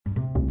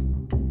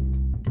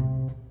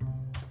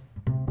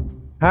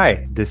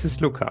Hi, this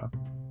is Luca,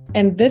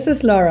 And this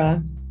is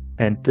Laura,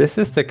 and this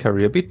is the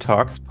Career Beat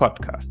Talks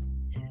podcast.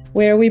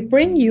 where we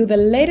bring you the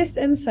latest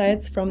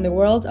insights from the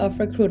world of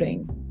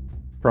recruiting.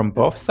 From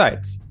both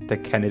sides, the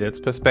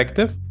candidate's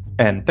perspective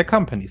and the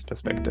company's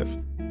perspective.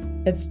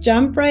 Let's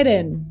jump right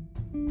in.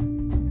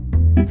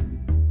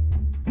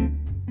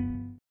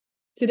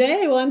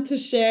 Today, I want to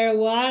share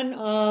one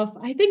of,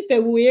 I think,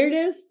 the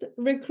weirdest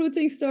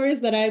recruiting stories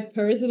that I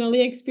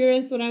personally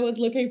experienced when I was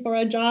looking for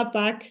a job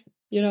back,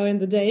 in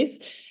the days.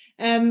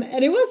 And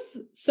it was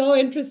so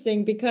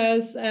interesting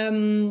because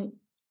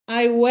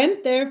I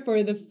went there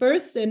for the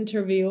first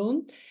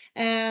interview.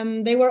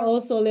 They were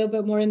also a little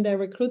bit more in the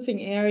recruiting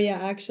area,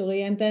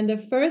 actually. And then the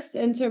first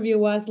interview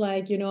was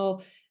like,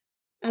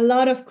 a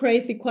lot of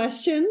crazy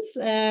questions.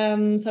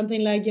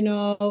 Something like,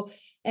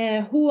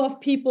 who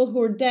of people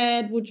who are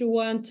dead would you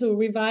want to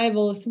revive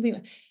or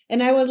something?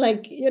 And I was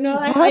like, I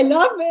What?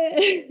 love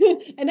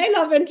it. And I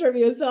love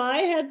interviews. So I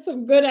had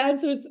some good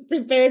answers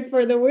prepared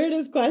for the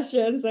weirdest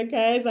questions.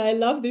 Okay. So I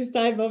love this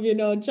type of,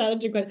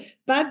 challenging questions.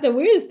 But the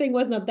weirdest thing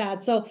was not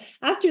that. So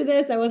after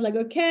this, I was like,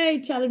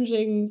 okay,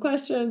 challenging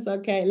questions.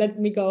 Okay, let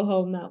me go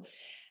home now.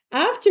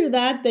 After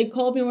that, they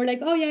called me and were like,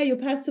 oh, yeah, you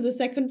passed to the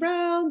second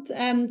round.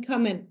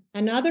 Come in.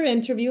 Another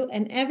interview.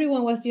 And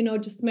everyone was,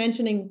 just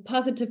mentioning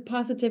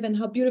positive, and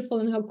how beautiful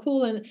and how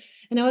cool. And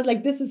I was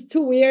like, this is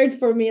too weird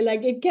for me.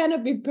 Like, it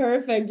cannot be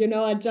perfect.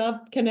 A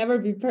job can never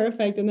be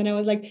perfect. And then I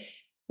was like,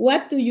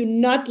 what do you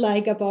not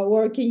like about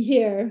working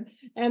here?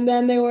 And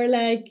then they were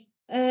like,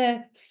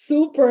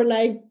 super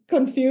like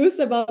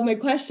confused about my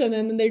question.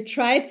 And then they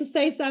tried to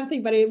say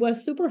something, but it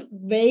was super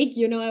vague.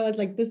 I was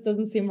like, this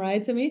doesn't seem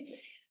right to me.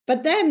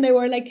 But then they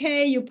were like,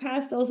 hey, you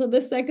passed also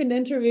the second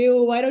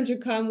interview. Why don't you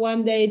come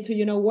one day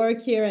to,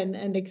 work here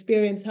and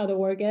experience how the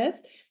work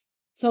is?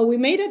 So we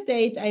made a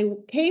date. I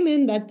came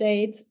in that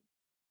date.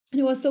 And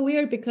it was so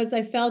weird because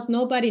I felt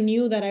nobody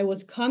knew that I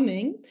was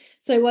coming.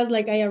 So it was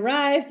like I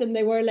arrived and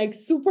they were like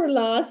super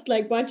lost.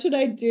 Like, what should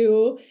I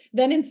do?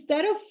 Then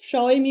instead of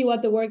showing me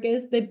what the work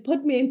is, they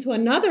put me into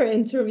another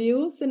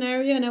interview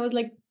scenario. And I was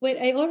like, wait,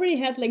 I already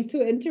had like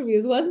 2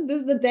 interviews. Wasn't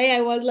this the day I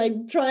was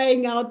like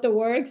trying out the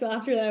work? So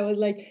after that, I was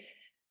like,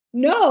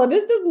 no,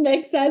 this doesn't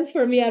make sense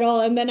for me at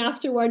all. And then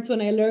afterwards, when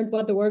I learned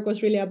what the work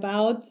was really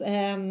about,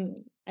 I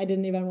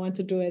didn't even want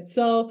to do it.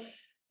 So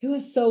it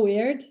was so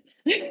weird.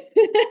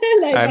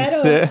 Like, I'm I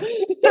don't.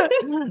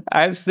 still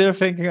I'm still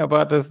thinking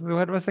about this.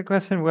 What was the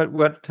question?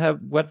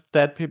 What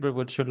dead people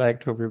would you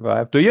like to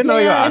revive? Do you know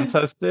your Yeah,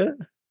 answer still?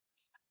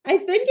 I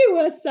think it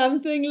was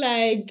something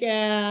like,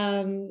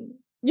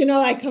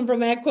 I come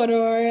from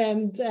Ecuador,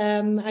 and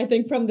I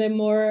think from the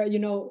more,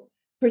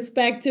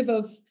 perspective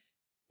of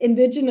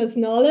indigenous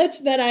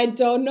knowledge that I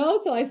don't know.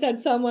 So I said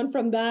someone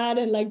from that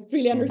and like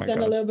really Oh my understand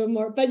a God. little bit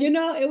more. But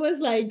it was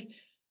like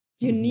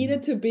you Mhm.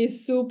 needed to be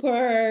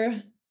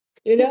super,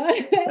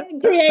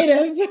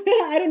 creative.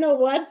 I don't know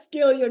what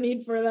skill you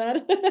need for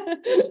that.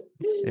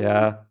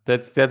 Yeah,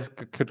 that's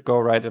could go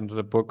right into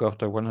the book of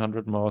the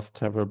 100 most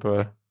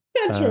terrible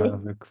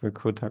True,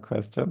 recruiter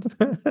questions.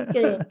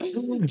 true,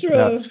 Yeah.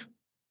 true.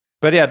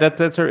 But yeah,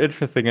 that's very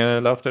interesting, and I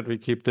love that we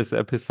keep this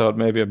episode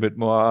maybe a bit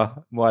more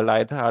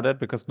lighthearted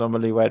because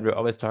normally, right, we're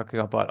always talking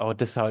about, oh,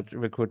 this is how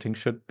recruiting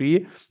should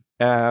be,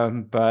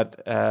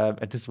 but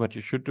and this is what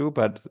you should do.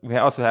 But we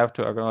also have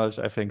to acknowledge,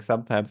 I think,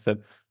 sometimes that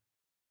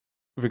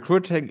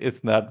recruiting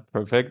is not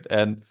perfect,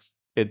 and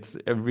it's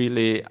a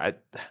really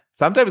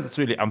sometimes it's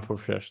really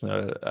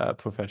unprofessional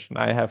profession,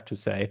 I have to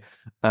say.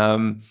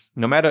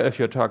 No matter if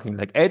you're talking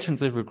like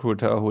agency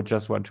recruiter who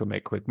just want to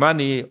make quick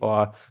money,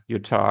 or you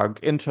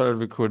talk internal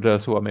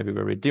recruiters who are maybe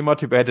very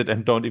demotivated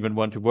and don't even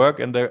want to work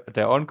in their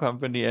own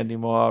company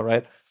anymore,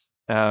 right?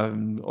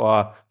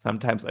 Or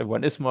sometimes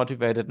everyone is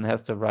motivated and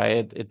has the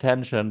right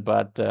intention,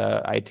 but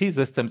IT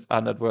systems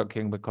are not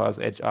working because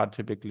HR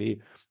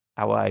typically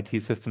our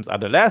IT systems are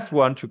the last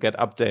one to get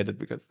updated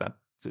because that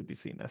to be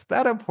seen as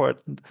that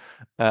important.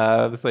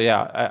 So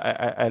yeah,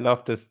 I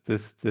love this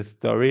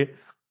story.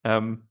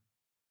 Um,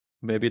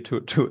 Maybe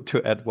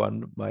to add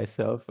one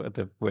myself,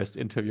 the worst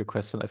interview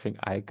question I think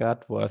I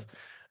got was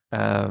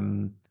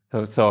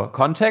so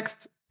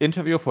context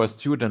interview for a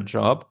student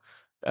job.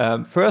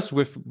 First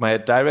with my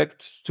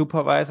direct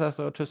supervisor,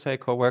 so to say,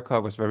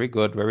 coworker, was very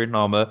good, very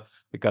normal.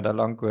 We got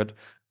along good.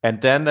 And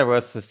then there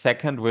was the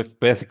second with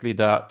basically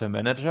the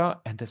manager,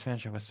 and this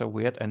manager was so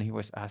weird, and he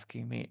was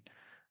asking me,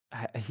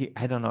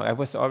 I don't know, I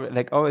was always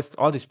like always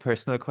all these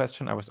personal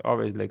questions. I was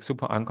always like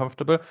super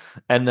uncomfortable.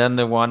 And then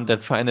the one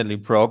that finally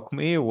broke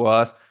me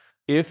was,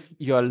 if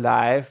your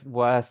life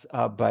was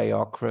a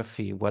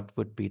biography, what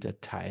would be the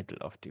title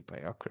of the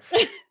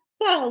biography?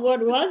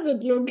 What was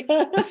it,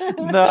 Luca?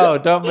 No,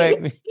 don't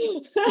make me.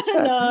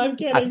 No, I'm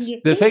kidding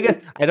you. The thing is,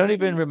 I don't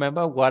even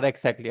remember what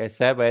exactly I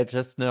said, but I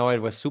just know it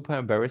was super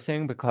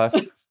embarrassing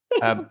because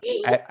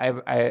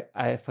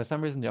for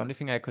some reason, the only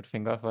thing I could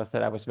think of was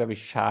that I was very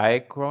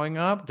shy growing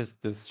up.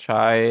 This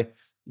shy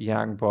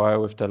young boy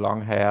with the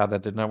long hair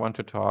that did not want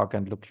to talk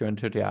and look you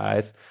into the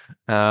eyes.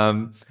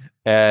 Um,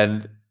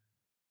 and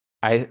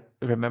I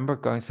remember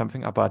going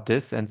something about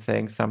this and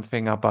saying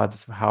something about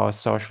how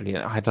socially,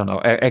 I don't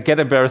know. I get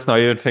embarrassed now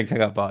even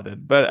thinking about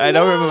it, but I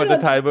don't remember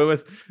the time. It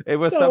was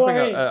don't something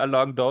worry.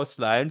 along those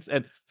lines.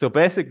 And so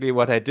basically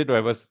what I did, I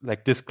was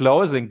like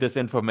disclosing this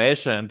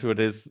information to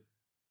this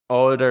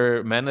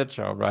older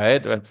manager,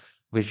 right?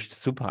 Which is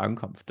super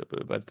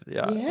uncomfortable, but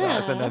yeah.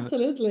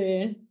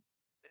 Absolutely.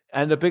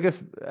 And the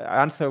biggest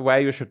answer why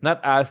you should not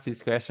ask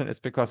these questions is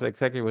because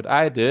exactly what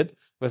I did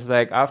was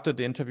like after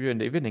the interview in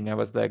the evening, I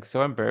was like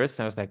so embarrassed.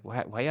 And I was like,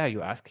 why are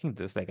you asking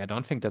this? Like, I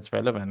don't think that's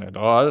relevant at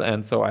all.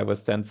 And so I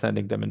was then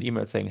sending them an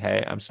email saying,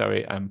 hey, I'm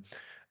sorry, I'm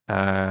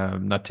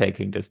not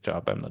taking this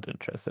job. I'm not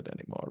interested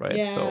anymore, right?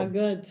 Yeah, so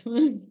good.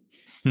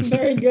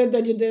 Very good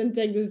that you didn't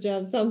take this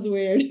job. Sounds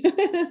weird.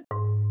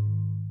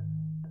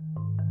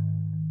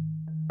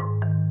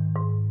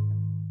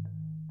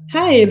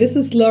 Hi, this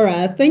is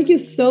Laura. Thank you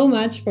so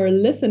much for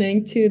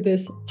listening to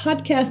this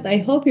podcast. I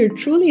hope you're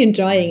truly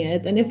enjoying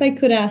it. And if I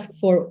could ask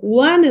for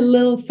one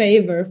little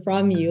favor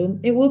from you,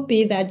 it would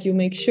be that you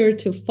make sure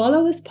to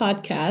follow this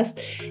podcast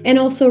and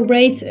also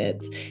rate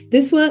it.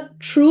 This will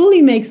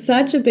truly make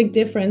such a big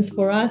difference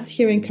for us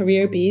here in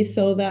CareerBee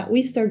so that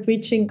we start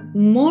reaching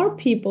more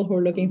people who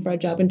are looking for a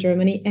job in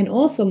Germany and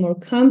also more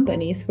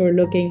companies who are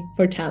looking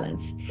for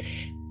talents.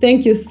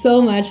 Thank you so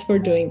much for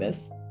doing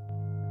this.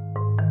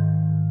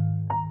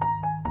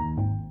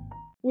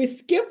 We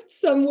skipped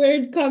some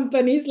weird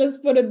companies, let's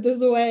put it this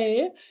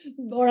way,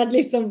 or at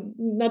least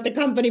not the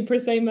company per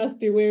se must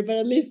be weird, but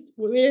at least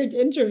weird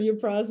interview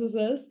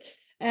processes.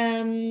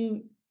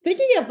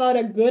 Thinking about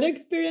a good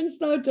experience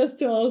though, just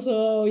to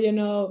also,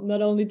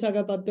 not only talk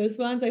about this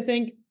ones, I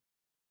think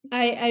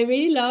I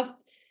really loved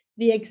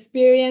the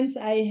experience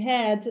I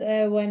had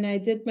when I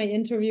did my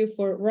interview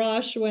for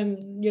Roche,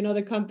 when,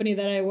 the company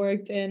that I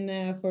worked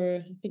in for,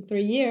 I think,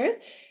 3 years.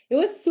 It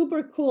was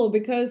super cool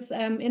because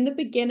in the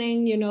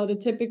beginning, the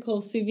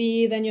typical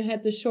CV, then you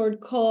had the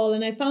short call,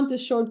 and I found the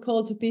short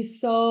call to be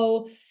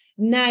so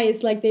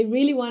nice. Like they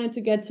really wanted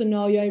to get to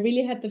know you. I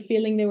really had the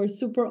feeling they were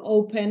super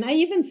open. I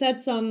even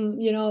said some,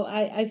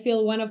 I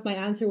feel one of my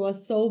answer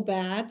was so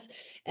bad.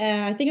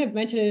 I think I've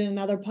mentioned it in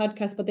another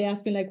podcast, but they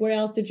asked me like, where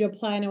else did you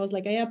apply? And I was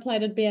like, I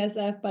applied at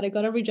BASF, but I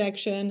got a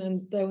rejection.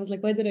 And I was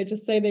like, why did I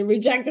just say they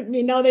rejected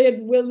me? No, they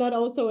will not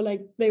also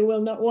like, they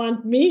will not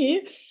want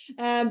me.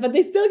 But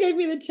they still gave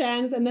me the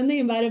chance. And then they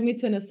invited me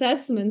to an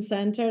assessment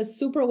center,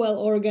 super well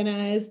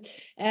organized.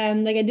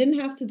 And like, I didn't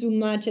have to do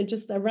much. I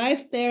just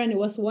arrived there and it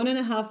was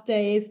 1.5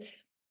 days.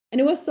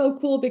 And it was so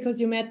cool because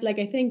you met like,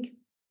 I think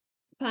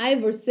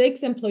 5 or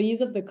 6 employees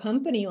of the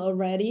company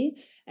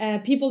already,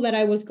 people that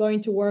I was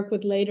going to work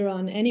with later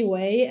on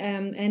anyway.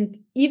 And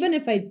even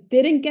if I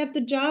didn't get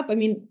the job, I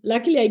mean,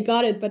 luckily I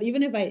got it, but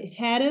even if I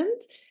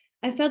hadn't,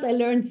 I felt I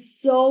learned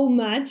so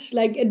much.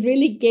 Like it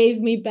really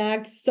gave me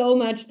back so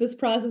much. This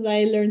process,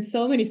 I learned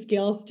so many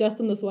skills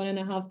just in this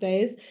 1.5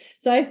 days.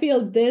 So I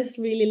feel this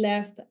really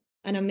left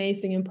an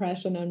amazing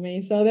impression on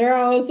me. So there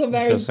are also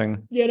very,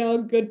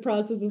 good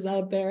processes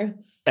out there.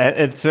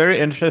 It's very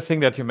interesting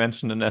that you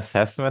mentioned an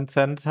assessment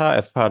center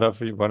as part of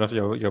one of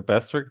your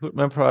best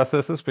recruitment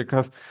processes,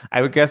 because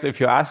I would guess if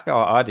you ask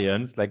our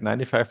audience, like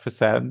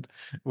 95%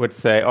 would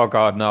say, oh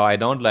God, no, I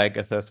don't like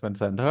assessment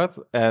centers.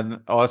 And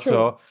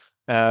also,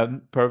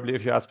 probably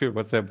if you ask people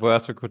what's their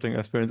worst recruiting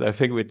experience, I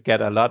think we'd get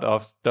a lot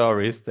of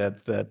stories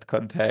that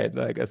contain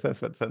like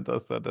assessment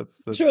centers. So that's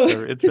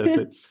very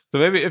interesting. So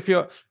maybe if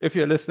you're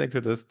listening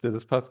to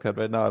this podcast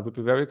right now, I would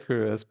be very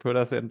curious. Put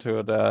us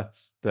into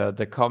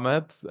the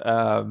comments.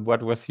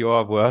 What was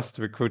your worst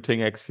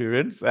recruiting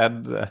experience,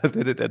 and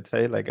did it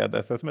entail like an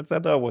assessment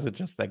center, or was it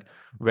just like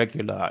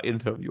regular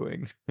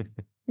interviewing?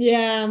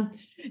 Yeah,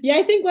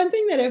 I think one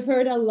thing that I've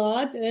heard a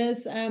lot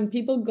is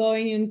people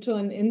going into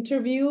an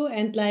interview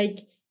and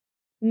like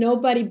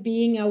nobody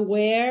being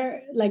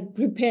aware, like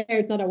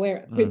prepared, not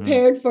aware,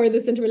 prepared for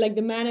this interview. Like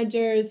the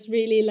managers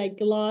really like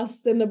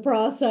lost in the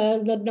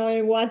process, not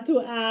knowing what to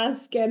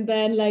ask. And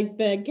then like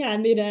the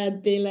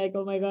candidate being like,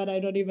 oh my God, I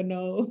don't even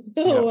know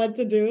what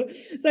to do.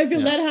 So I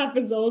feel that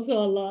happens also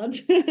a lot.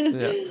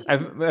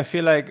 I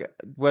feel like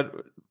what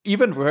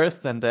even worse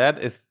than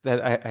that is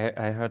that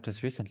I heard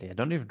this recently. I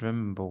don't even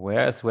remember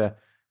where, is where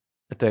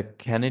the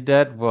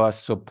candidate was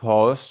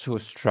supposed to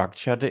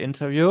structure the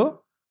interview.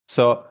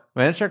 So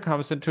manager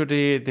comes into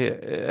the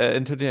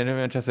interview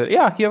and just said,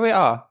 "Yeah, here we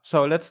are.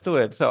 So let's do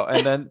it." So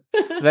and then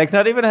like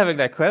not even having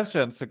like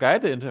questions to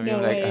guide the interview,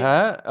 No like, way.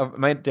 I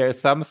mean, there's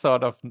some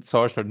sort of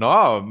social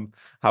norm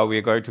how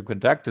we're going to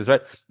conduct this,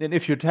 right? And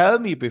if you tell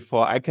me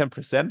before, I can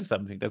present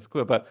something. That's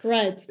cool, but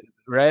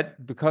right,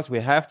 because we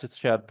have this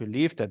shared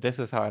belief that this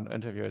is how an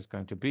interview is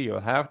going to be. You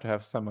have to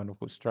have someone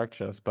who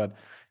structures. But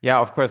yeah,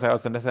 of course, I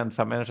also understand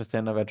some managers,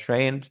 they never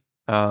trained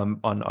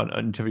on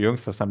interviewing,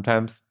 so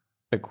sometimes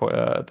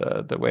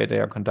the way they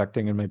are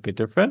conducting it might be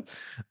different.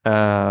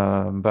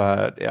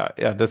 But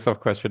yeah, this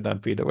of course should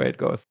not be the way it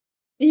goes.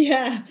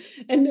 Yeah,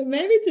 and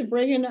maybe to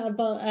bring in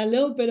about a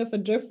little bit of a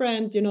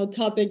different,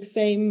 topic,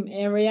 same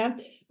area,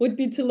 would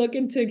be to look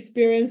into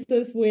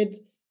experiences with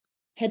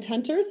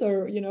headhunters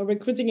or,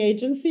 recruiting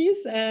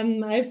agencies.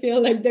 I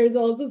feel like there's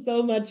also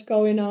so much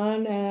going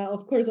on.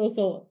 Of course,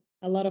 also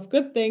a lot of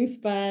good things,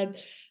 but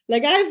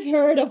like I've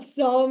heard of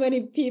so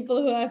many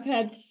people who have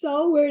had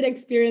so weird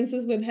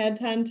experiences with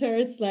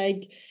headhunters,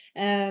 like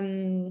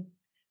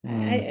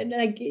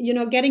like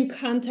getting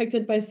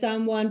contacted by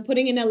someone,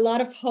 putting in a lot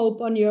of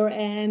hope on your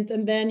end,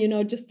 and then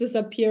just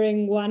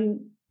disappearing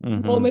one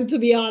moment to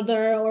the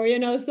other, or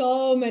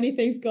so many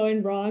things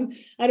going wrong.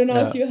 I don't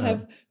know if you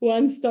have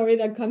one story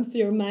that comes to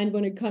your mind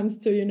when it comes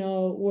to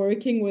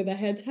working with a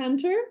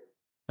headhunter.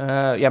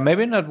 Yeah,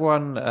 maybe not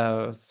one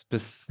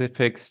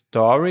specific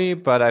story,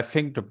 but I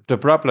think the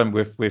problem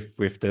with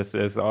this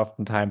is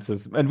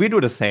oftentimes and we do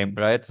the same,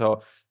 right?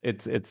 So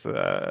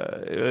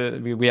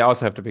we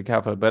also have to be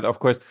careful. But of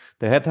course,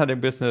 the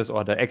headhunting business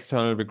or the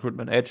external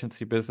recruitment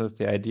agency business,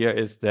 the idea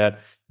is that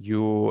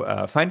you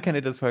find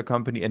candidates for a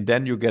company and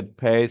then you get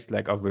paid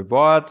like a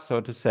reward,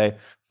 so to say,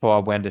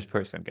 for when this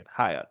person get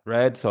hired,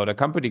 right? So the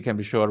company can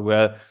be sure,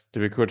 well, the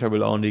recruiter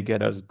will only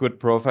get us good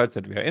profiles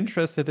that we are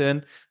interested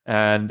in,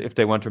 and if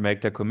they want to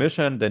make their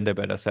commission, then they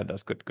better send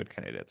us good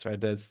candidates,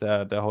 right? That's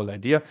the whole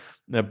idea.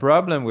 The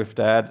problem with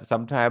that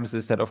sometimes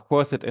is that, of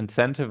course, it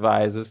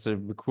incentivizes the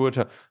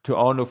recruiter to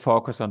only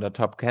focus on the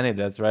top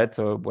candidates, right?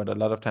 So what a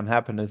lot of time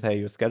happens is, hey,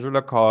 you schedule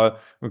a call,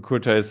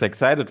 recruiter is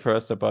excited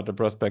first about the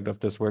prospect of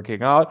this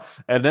working out,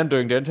 and then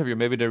during the interview,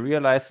 maybe they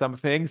realize some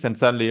things, and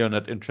suddenly you're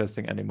not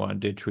interesting anymore,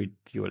 and they treat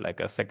you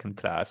like a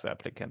second-class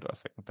applicant or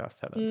second-class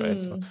talent,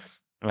 right? So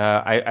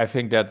I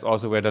think that's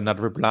also where they're not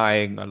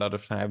replying a lot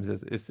of times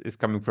is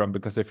coming from,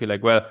 because they feel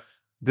like, well,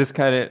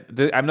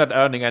 I'm not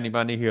earning any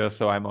money here,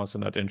 so I'm also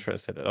not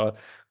interested at all.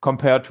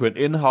 Compared to an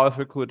in-house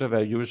recruiter,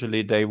 where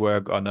usually they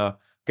work on a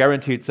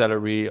guaranteed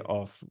salary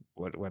of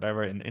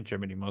whatever in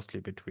Germany,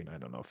 mostly between, I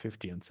don't know,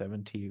 50 and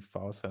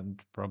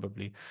 70,000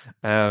 probably,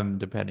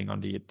 depending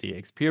on the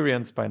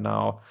experience by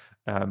now.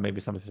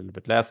 Maybe sometimes a little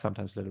bit less,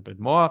 sometimes a little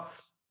bit more,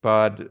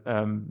 but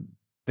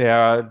they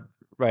are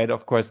right.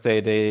 Of course,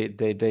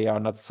 they are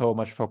not so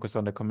much focused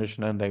on the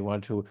commission, and they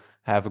want to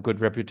have a good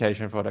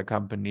reputation for the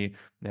company.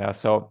 Yeah,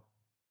 so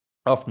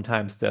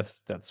oftentimes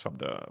that's from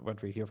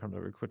what we hear from the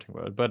recruiting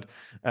world. But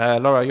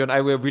Laura, you and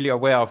I were really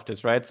aware of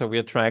this, right? So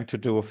we're trying to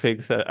do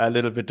things a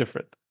little bit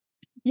different.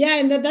 Yeah,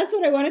 and that's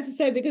what I wanted to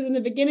say, because in the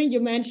beginning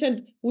you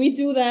mentioned we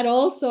do that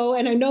also,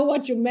 and I know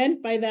what you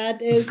meant by that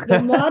is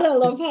the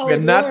model of how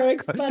it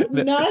works, but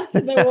not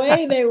the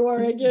way they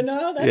work,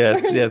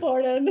 That's very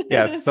important.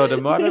 Yes, so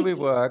the model we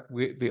work,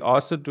 we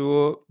also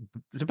do,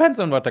 depends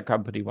on what the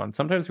company wants.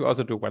 Sometimes we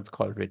also do what's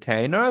called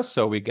retainers,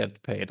 so we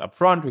get paid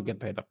upfront, we get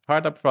paid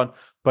part upfront,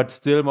 but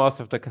still most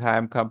of the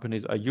time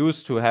companies are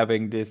used to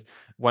having this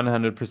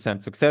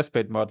 100%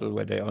 success-based model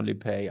where they only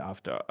pay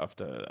after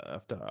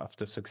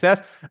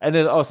success. And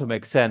it also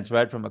makes sense,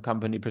 right? From a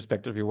company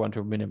perspective, you want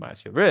to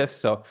minimize your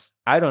risk. So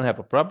I don't have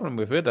a problem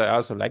with it. I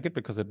also like it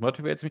because it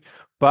motivates me.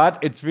 But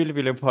it's really,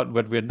 really important.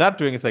 What we're not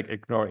doing is like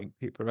ignoring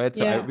people, right?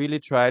 So I really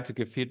try to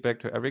give feedback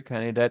to every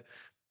candidate.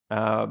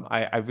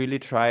 I really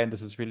try, and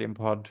this is really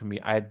important to me,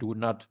 I do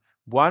not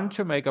want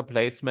to make a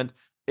placement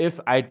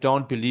if I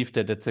don't believe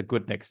that it's a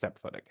good next step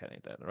for the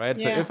candidate, right?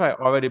 So if I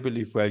already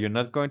believe, well, you're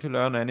not going to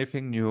learn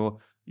anything new,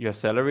 your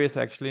salary is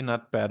actually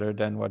not better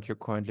than what you're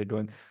currently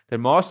doing,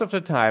 then most of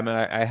the time, and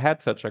I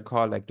had such a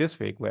call like this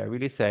week where I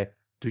really say,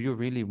 do you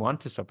really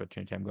want this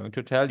opportunity? I'm going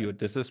to tell you,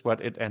 this is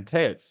what it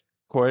entails.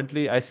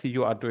 Currently, I see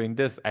you are doing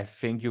this. I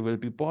think you will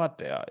be bored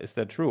there. Is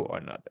that true or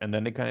not? And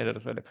then the candidate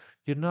is like,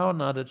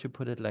 now that you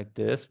put it like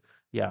this,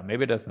 yeah,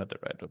 maybe that's not the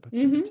right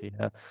opportunity.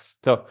 Yeah.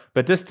 So,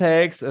 but this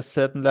takes a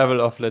certain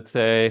level of, let's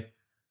say,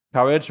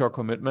 courage or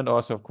commitment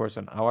also, of course,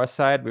 on our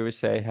side, where we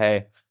say,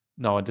 hey,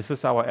 no, this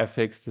is our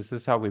ethics, this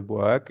is how we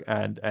work,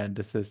 and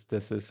this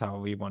is how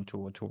we want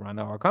to run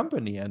our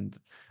company. And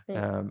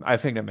I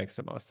think that makes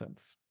the most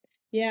sense.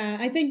 Yeah,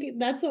 I think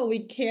that's what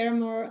we care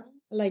more,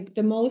 like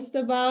the most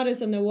about,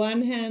 is on the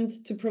one hand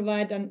to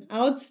provide an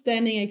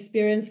outstanding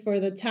experience for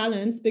the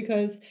talents,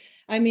 because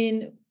I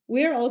mean,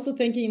 we're also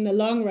thinking in the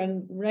long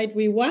run, right?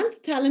 We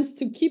want talents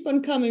to keep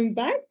on coming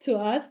back to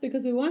us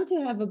because we want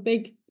to have a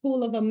big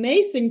pool of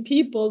amazing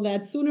people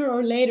that sooner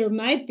or later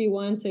might be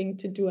wanting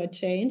to do a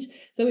change.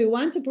 So we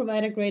want to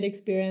provide a great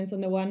experience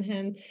on the one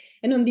hand.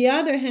 And on the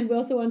other hand, we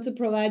also want to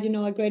provide,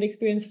 a great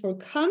experience for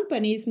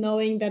companies,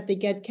 knowing that they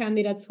get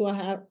candidates who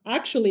are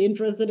actually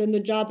interested in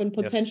the job and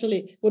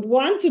potentially would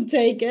want to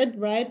take it,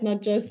 right?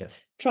 Not just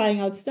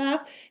trying out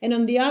stuff. And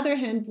on the other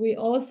hand, we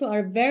also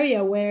are very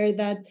aware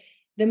that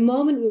the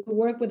moment we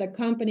work with a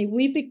company,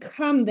 we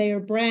become their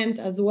brand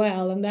as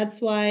well. And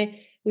that's why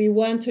we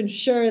want to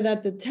ensure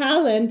that the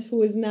talent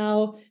who is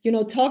now,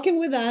 talking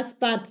with us,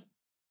 but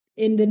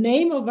in the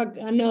name of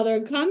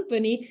another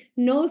company,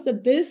 knows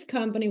that this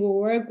company we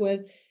work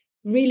with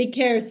really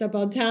cares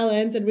about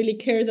talents and really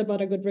cares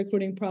about a good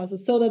recruiting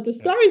process, so that the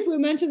stories we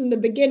mentioned in the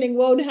beginning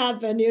won't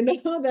happen.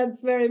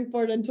 That's very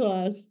important to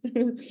us.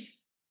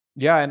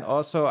 Yeah, and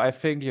also I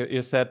think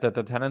you said that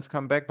the talents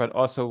come back, but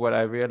also what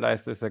I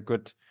realized is a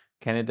good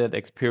candidate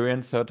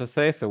experience, so to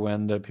say. So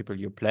when the people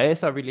you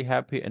place are really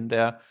happy in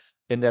there,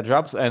 in their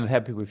jobs and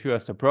happy with you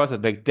as the process,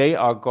 like they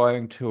are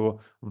going to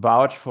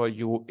vouch for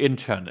you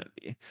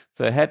internally.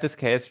 So I had this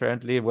case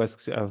currently, it was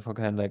for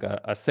kind of like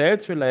a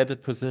sales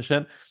related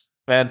position,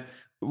 and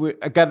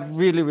I got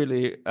really,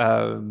 really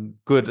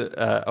good. The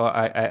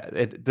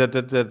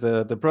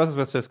process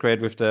was just great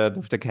with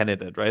the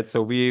candidate, right?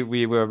 So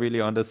we were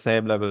really on the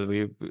same level.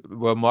 We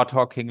were more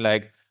talking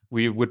like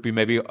we would be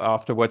maybe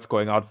afterwards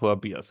going out for a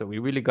beer. So we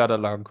really got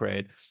along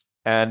great,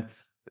 and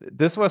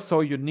this was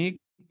so unique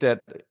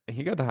that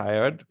he got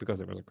hired because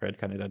it was a great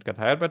candidate. Got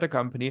hired by the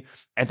company,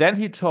 and then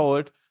he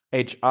told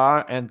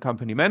HR and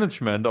company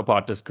management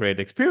about this great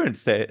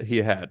experience that he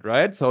had,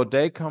 right? So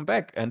they come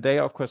back and they,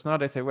 of course, now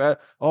they say, well,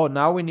 oh,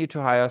 now we need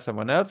to hire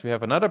someone else. We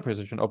have another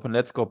position open.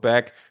 Let's go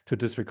back to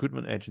this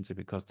recruitment agency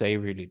because they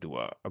really do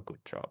a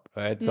good job,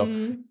 right? So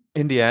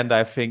in the end,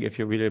 I think if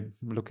you're really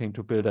looking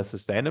to build a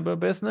sustainable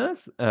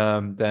business,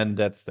 then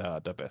that's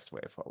the best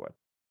way forward.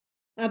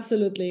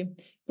 Absolutely.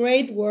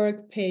 Great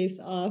work pays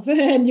off,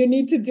 and you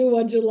need to do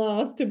what you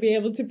love to be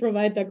able to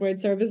provide that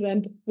great service.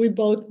 And we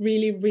both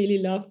really, really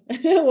love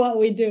what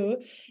we do.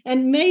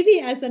 And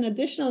maybe as an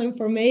additional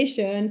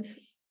information,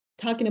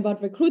 talking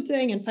about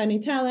recruiting and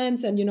finding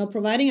talents and,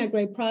 providing a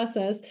great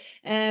process,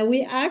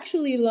 we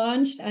actually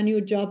launched a new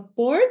job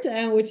board,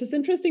 which is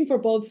interesting for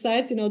both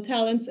sides,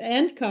 talents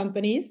and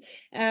companies.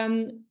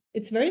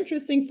 It's very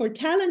interesting for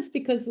talents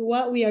because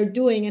what we are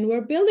doing, and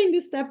we're building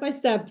this step by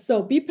step.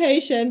 So be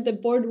patient. The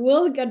board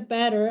will get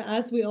better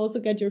as we also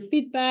get your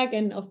feedback.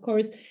 And of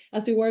course,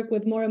 as we work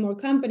with more and more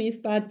companies,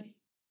 but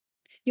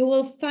you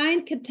will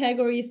find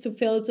categories to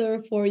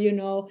filter for,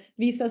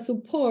 visa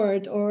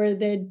support or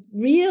the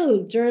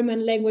real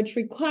German language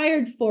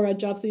required for a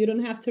job. So you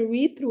don't have to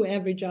read through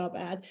every job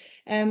ad.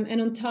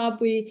 And on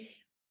top,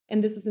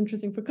 and this is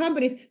interesting for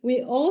companies,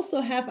 we also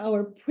have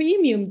our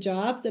premium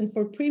jobs. And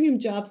for premium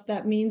jobs,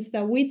 that means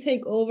that we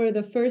take over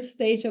the first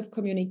stage of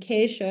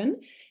communication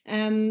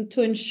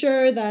to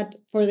ensure that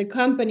for the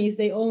companies,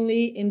 they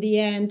only in the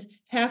end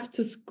have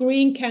to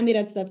screen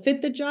candidates that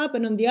fit the job.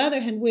 And on the other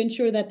hand, we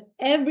ensure that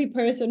every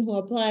person who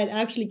applied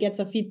actually gets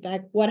a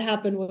feedback, what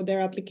happened with their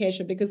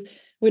application, because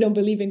we don't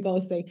believe in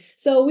ghosting.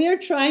 So we are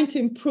trying to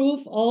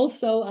improve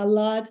also a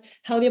lot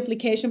how the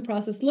application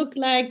process looked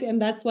like.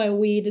 And that's why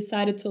we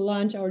decided to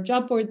launch our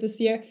job board this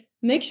year.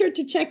 Make sure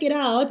to check it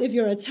out if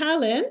you're a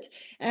talent.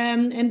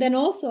 And then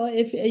also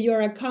if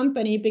you're a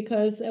company,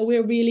 because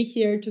we're really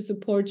here to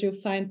support you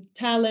find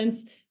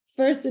talents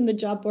first in the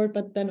job board,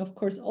 but then of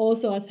course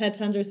also as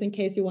headhunters in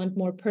case you want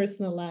more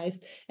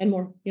personalized and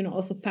more,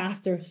 also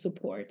faster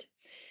support.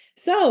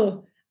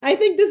 So I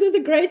think this is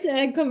a great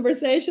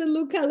conversation,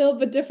 Luca, a little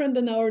bit different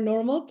than our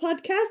normal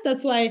podcast.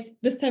 That's why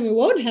this time we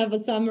won't have a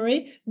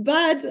summary.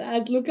 But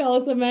as Luca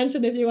also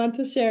mentioned, if you want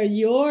to share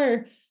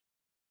your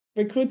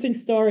recruiting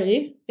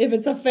story, if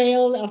it's a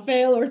fail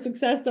or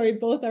success story,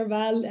 both are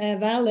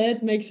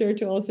valid. Make sure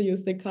to also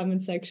use the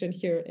comment section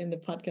here in the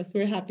podcast.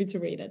 We're happy to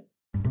read it.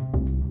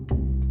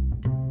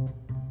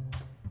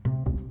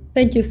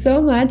 Thank you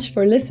so much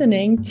for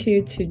listening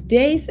to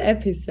today's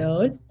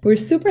episode. We're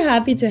super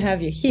happy to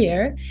have you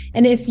here.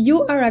 And if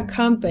you are a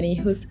company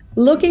who's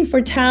looking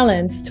for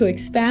talents to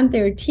expand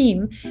their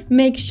team,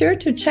 make sure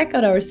to check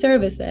out our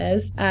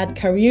services at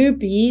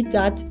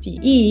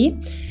careerb.de,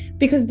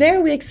 because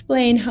there we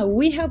explain how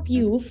we help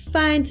you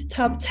find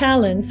top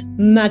talents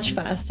much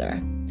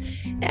faster.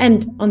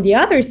 And on the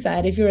other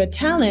side, if you're a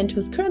talent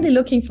who's currently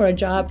looking for a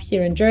job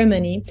here in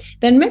Germany,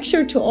 then make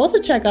sure to also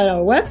check out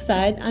our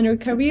website under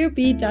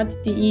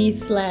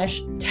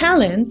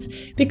careerb.de/talents,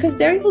 because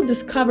there you'll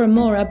discover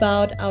more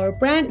about our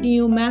brand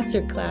new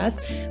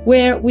masterclass,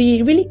 where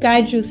we really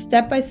guide you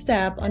step by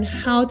step on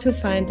how to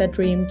find that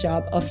dream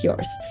job of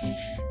yours.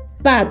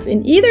 But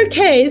in either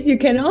case, you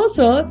can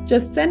also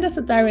just send us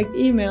a direct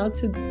email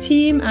to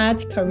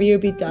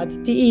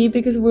team@careerb.de,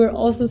 because we're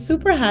also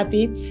super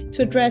happy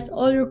to address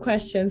all your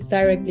questions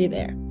directly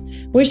there.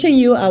 Wishing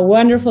you a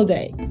wonderful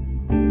day.